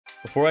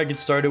Before I get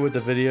started with the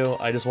video,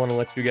 I just want to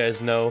let you guys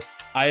know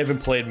I haven't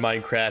played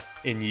Minecraft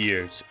in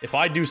years. If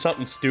I do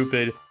something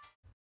stupid,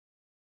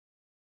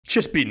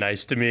 just be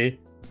nice to me.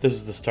 This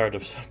is the start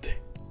of something.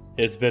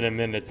 It's been a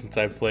minute since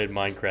I've played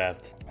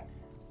Minecraft.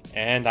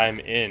 And I'm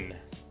in.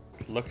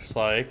 Looks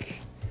like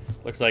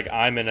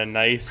I'm in a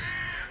nice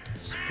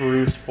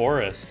spruce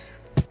forest.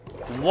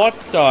 What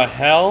the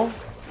hell?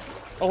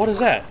 Oh, what is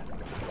that?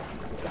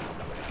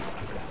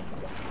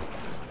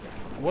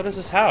 What is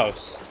this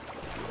house?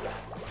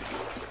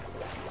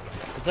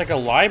 It's like a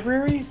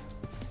library?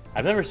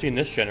 I've never seen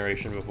this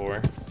generation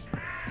before.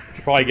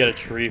 Should probably get a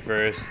tree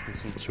first and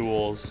some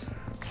tools.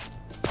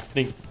 I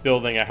think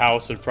building a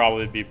house would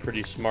probably be a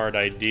pretty smart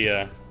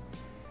idea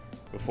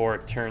before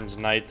it turns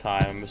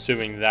nighttime. I'm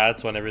assuming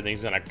that's when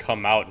everything's gonna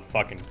come out and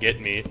fucking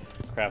get me.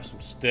 Craft some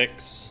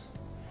sticks.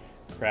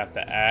 Craft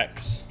the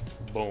axe.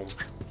 Boom.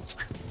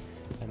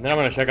 And then I'm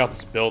gonna check out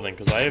this building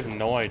because I have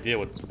no idea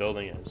what this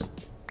building is.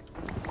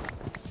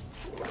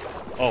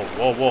 Oh,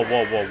 whoa, whoa,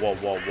 whoa, whoa, whoa,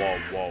 whoa, whoa,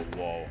 whoa,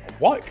 whoa.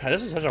 What? God,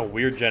 this is such a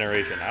weird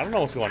generation. I don't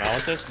know what's going on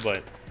with this,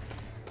 but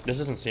this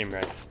doesn't seem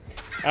right.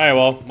 Alright,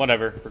 well,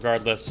 whatever.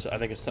 Regardless, I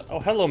think it's...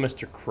 Oh, hello,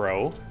 Mr.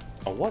 Crow.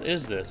 Oh, what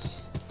is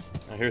this?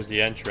 Oh, here's the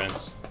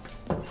entrance.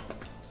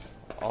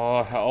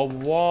 Oh,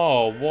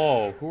 whoa,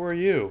 whoa. Who are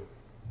you?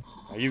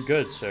 Are you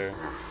good, sir?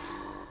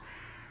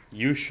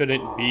 You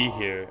shouldn't be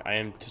here. I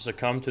am to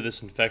succumb to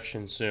this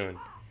infection soon.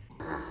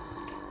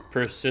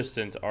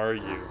 Persistent, are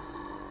you?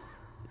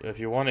 If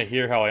you want to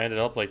hear how I ended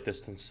up like this,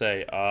 then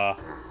say,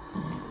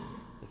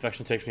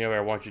 infection takes me over,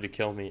 I want you to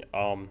kill me.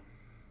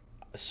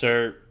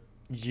 Sir,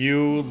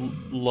 you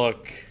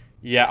look...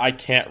 Yeah, I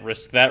can't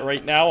risk that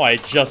right now, I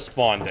just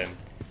spawned in.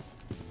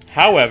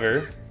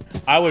 However,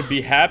 I would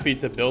be happy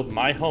to build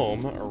my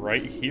home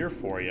right here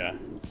for you. I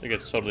think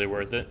it's totally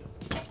worth it.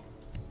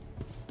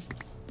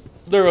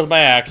 There was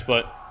my axe,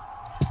 but...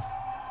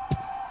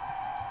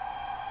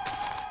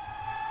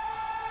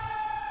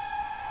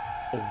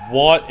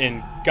 What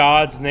in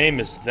God's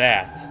name is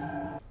that?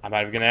 I'm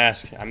not even gonna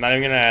ask. I'm not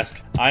even gonna ask.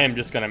 I am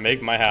just gonna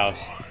make my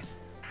house.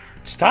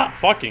 Stop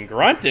fucking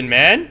grunting,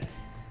 man!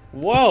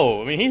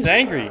 Whoa, I mean, he's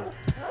angry.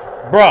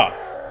 Bruh.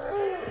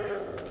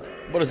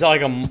 What is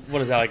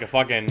that, like a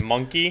fucking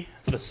monkey?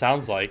 That's what it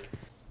sounds like.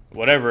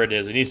 Whatever it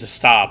is, it needs to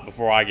stop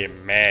before I get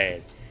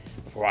mad.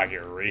 Before I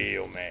get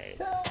real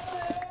mad.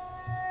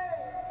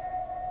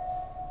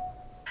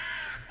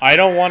 I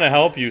don't want to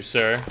help you,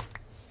 sir.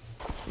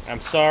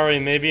 I'm sorry,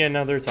 maybe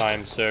another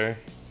time, sir.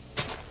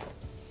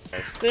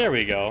 Yes, there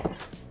we go.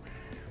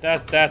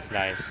 That's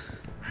nice.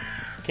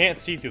 Can't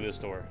see through this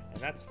door,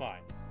 and that's fine.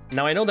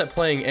 Now, I know that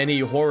playing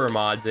any horror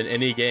mods in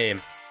any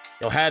game,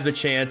 you'll have the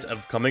chance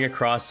of coming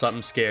across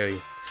something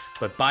scary.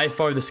 But by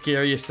far the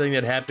scariest thing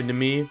that happened to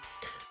me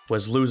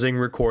was losing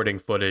recording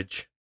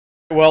footage.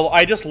 Well,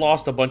 I just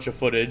lost a bunch of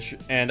footage,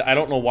 and I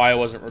don't know why I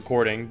wasn't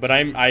recording, but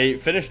I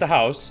finished the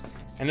house,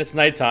 and it's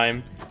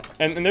nighttime,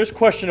 and there's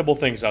questionable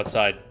things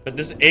outside. But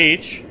this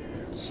H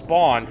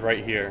spawned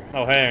right here.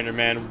 Oh, hey,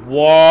 Enderman.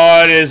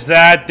 What is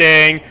that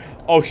thing?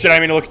 Oh, shit, I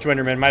mean to look at you,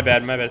 Enderman. My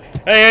bad, my bad.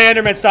 Hey,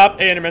 Enderman, stop.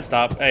 Hey, Enderman,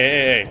 stop.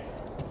 Hey.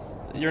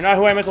 You're not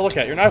who I meant to look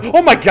at. You're not...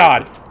 Oh, my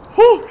God.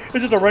 Whew. It's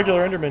just a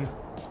regular Enderman.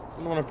 I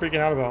don't know what I'm freaking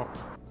out about.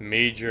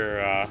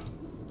 Major,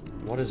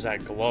 what is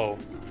that glow?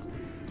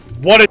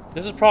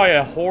 This is probably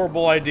a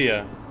horrible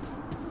idea.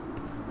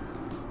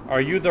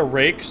 Are you the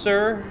rake,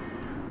 sir?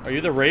 Are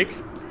you the rake?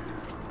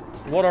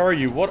 What are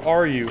you? What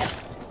are you?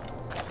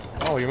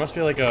 Oh, you must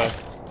be like a...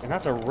 You're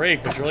not the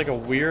rake, but you're like a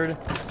weird,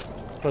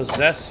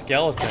 possessed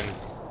skeleton.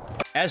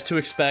 As to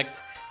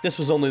expect, this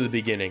was only the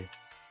beginning.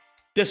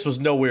 This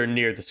was nowhere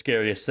near the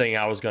scariest thing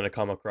I was going to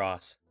come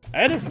across. I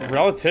had a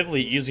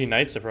relatively easy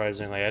night,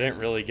 surprisingly. I didn't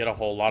really get a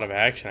whole lot of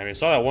action. I mean, I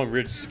saw that one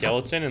weird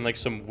skeleton and like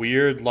some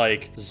weird,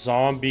 like,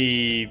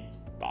 zombie...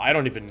 I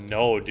don't even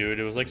know, dude.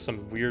 It was like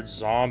some weird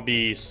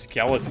zombie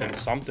skeleton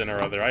something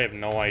or other. I have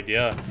no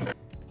idea.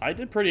 I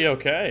did pretty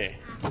okay.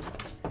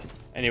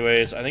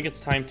 Anyways, I think it's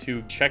time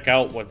to check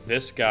out what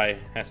this guy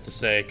has to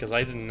say, because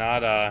I did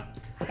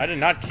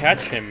not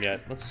catch him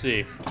yet. Let's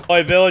see.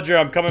 Hey, villager,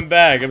 I'm coming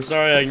back. I'm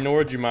sorry I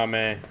ignored you, my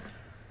man.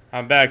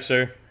 I'm back,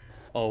 sir.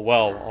 Oh,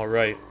 well,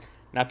 alright.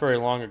 Not very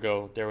long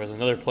ago, there was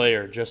another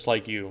player just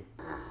like you.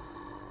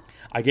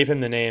 I gave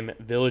him the name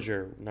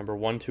Villager, number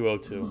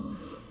 1202.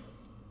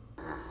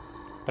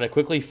 But I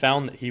quickly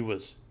found that he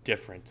was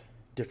different.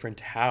 Different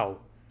how?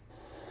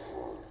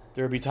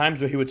 There would be times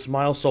where he would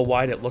smile so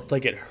wide it looked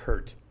like it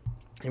hurt.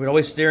 He would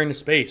always stare into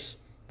space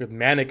with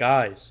manic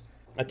eyes.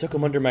 I took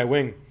him under my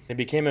wing and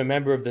became a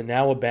member of the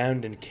now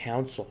abandoned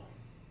council.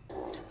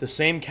 The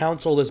same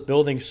council this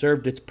building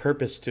served its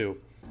purpose to.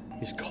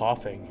 He's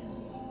coughing.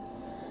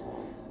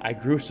 I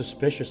grew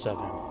suspicious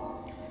of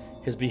him.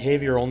 His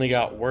behavior only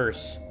got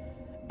worse.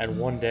 And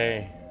one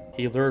day,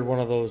 he lured one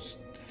of those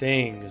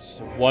things.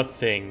 What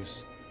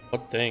things?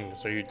 What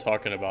things are you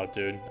talking about,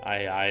 dude?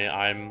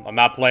 I'm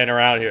not playing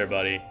around here,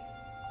 buddy.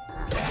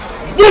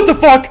 What the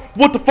fuck?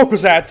 What the fuck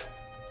was that?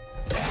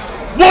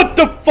 What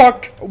the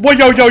fuck? Whoa,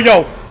 yo.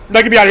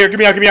 No, get me out of here.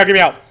 Get me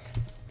out.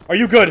 Are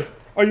you good?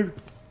 Are you...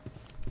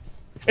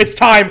 It's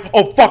time!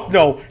 Oh, fuck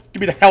no! Get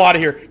me the hell out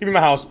of here! Give me my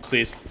house,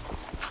 please.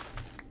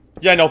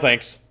 Yeah, no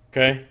thanks.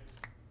 Okay?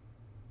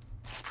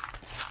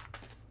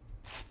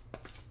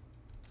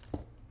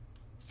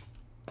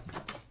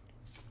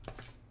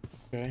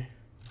 Okay.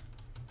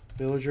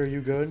 Villager,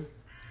 you good?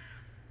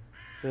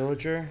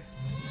 Villager?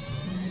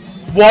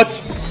 What?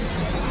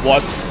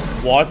 What?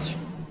 What?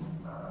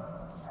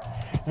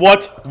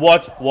 What?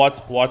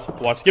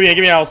 Give me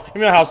a house. Give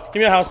me a house. Give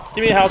me a house.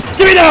 Give me a house.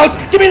 Give me the house.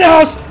 Give me the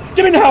house.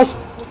 Give me the house.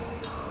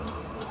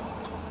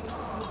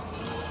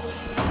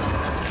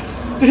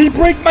 Did he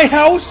break my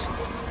house?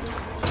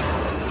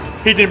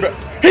 He didn't.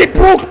 He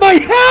broke my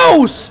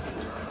house.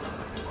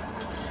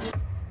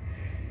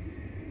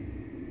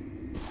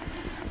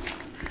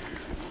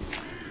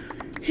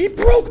 He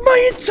broke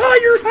my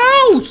entire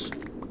house.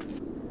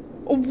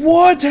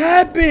 What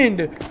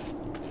happened?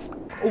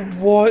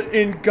 What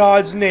in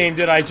God's name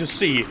did I just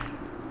see?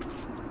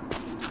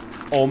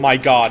 Oh my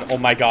god,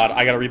 I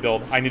gotta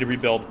rebuild. I need to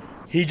rebuild.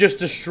 He just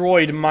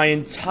destroyed my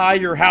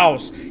entire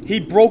house. He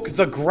broke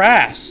the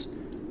grass.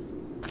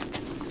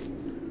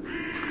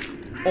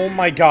 Oh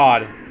my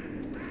god.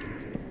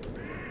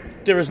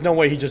 There is no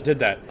way he just did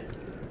that.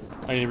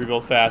 I need to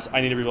rebuild fast.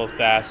 I need to rebuild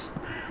fast.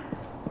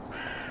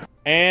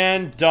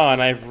 And done.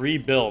 I've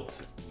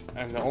rebuilt.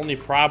 And the only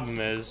problem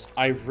is,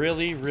 I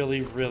really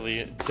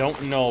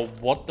don't know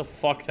what the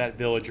fuck that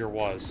villager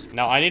was.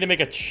 Now, I need to make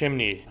a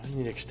chimney. I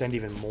need to extend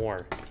even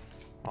more.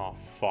 Oh,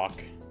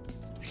 fuck.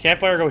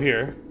 Campfire go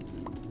here.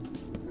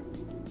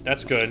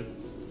 That's good.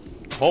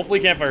 Hopefully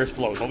campfires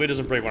float. Hopefully it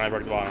doesn't break when I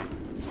break the bottom.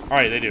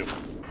 Alright, they do.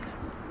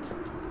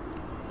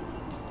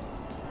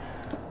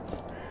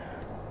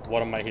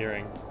 What am I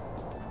hearing?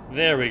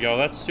 There we go.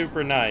 That's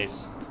super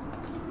nice.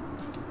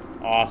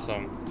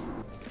 Awesome.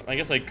 I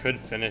guess I could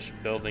finish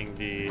building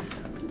the...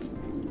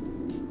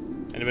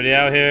 Anybody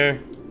out here?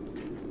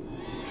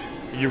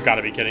 You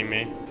gotta be kidding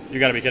me. You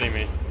gotta be kidding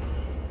me.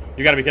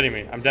 You gotta be kidding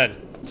me. I'm dead.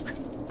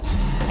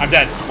 I'm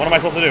dead. What am I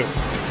supposed to do?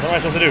 What am I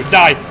supposed to do?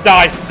 Die!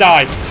 Die!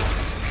 Die!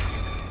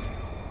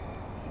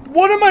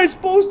 What am I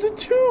supposed to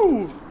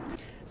do?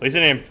 At least I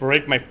didn't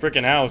break my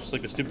freaking house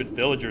like the stupid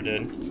villager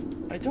did.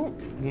 I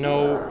don't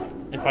know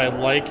if I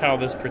like how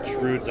this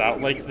protrudes out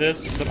like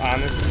this, but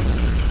honestly...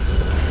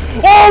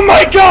 Oh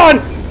my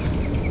god!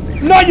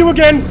 Not you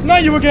again!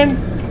 Not you again!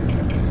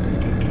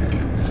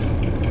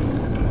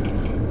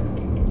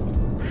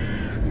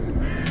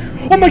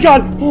 Oh my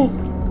god! Oh.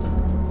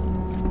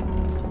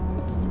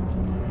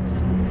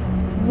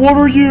 What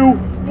are you?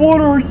 What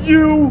are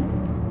you?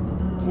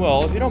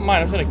 Well, if you don't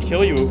mind, I'm just gonna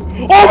kill you.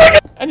 Oh my god!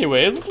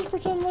 Anyways, let's just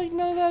pretend like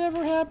none of that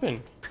ever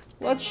happened.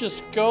 Let's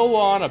just go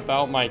on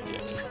about my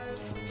day.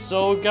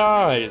 So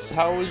guys,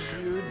 how was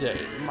your day?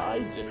 My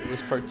day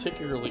was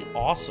particularly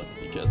awesome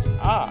because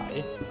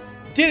I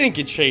didn't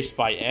get chased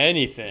by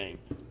anything.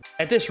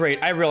 At this rate,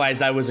 I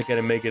realized I wasn't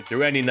gonna make it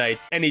through any night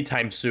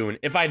anytime soon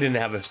if I didn't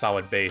have a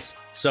solid base.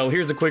 So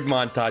here's a quick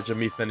montage of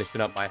me finishing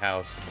up my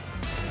house.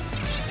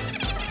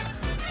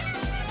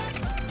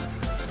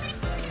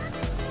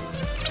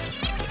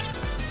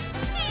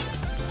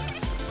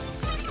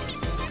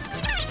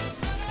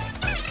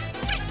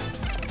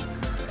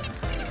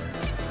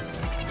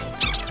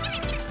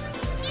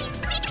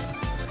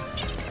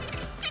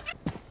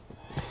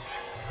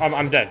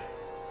 I'm dead.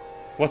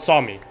 What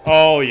saw me?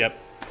 Oh, yep.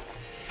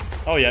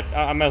 Oh, yep.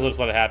 I might as well just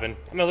let it happen.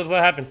 I might as well just let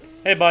it happen.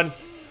 Hey, bud.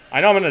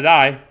 I know I'm gonna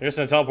die. You're just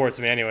gonna teleport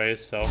to me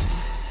anyways, so...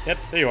 Yep,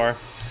 there you are.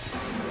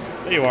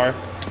 There you are.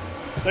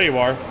 There you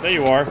are. There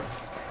you are.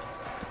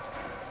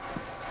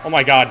 Oh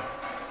my god.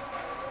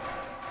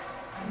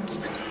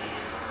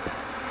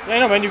 Yeah, I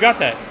know, man. You got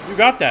that. You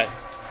got that.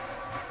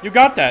 You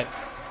got that.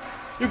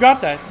 You got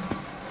that.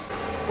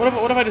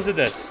 What if I just did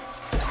this?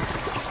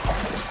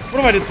 What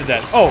if I just did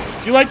that? Oh,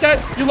 you like that?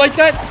 You like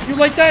that? You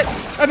like that?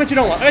 I bet you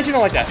don't. I bet you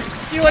don't like that.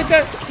 You like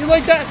that? You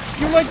like that?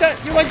 You like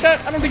that? You like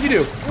that? I don't think you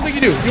do. I don't think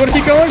you do. You want to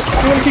keep going?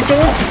 You want to keep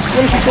going? You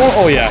want to keep going?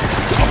 Oh yeah.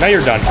 Now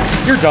you're done.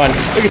 You're done.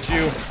 Look at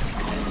you.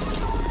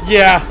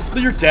 Yeah,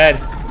 you're dead.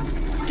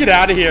 Get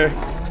out of here.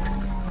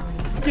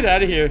 Get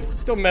out of here.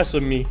 Don't mess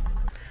with me.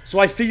 So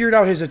I figured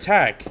out his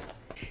attack.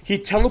 He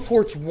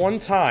teleports one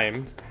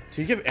time. Did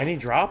he give any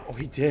drop? Oh,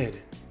 he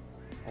did.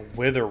 A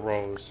wither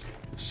rose.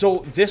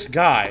 So this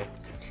guy,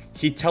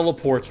 he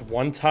teleports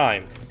one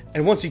time.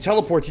 And once he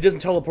teleports, he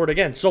doesn't teleport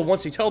again. So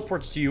once he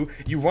teleports to you,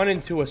 you run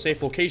into a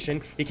safe location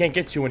he can't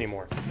get to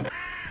anymore.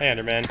 Hey,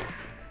 Enderman.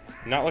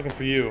 I'm not looking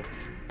for you.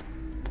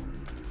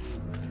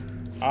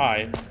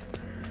 What?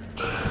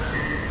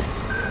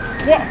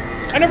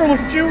 I never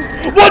looked at you.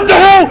 What the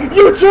hell?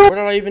 You too? Where did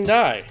I even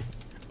die?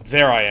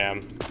 There I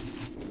am.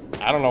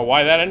 I don't know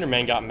why that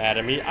Enderman got mad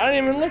at me. I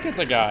didn't even look at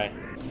the guy.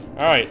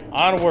 Alright,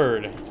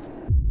 onward.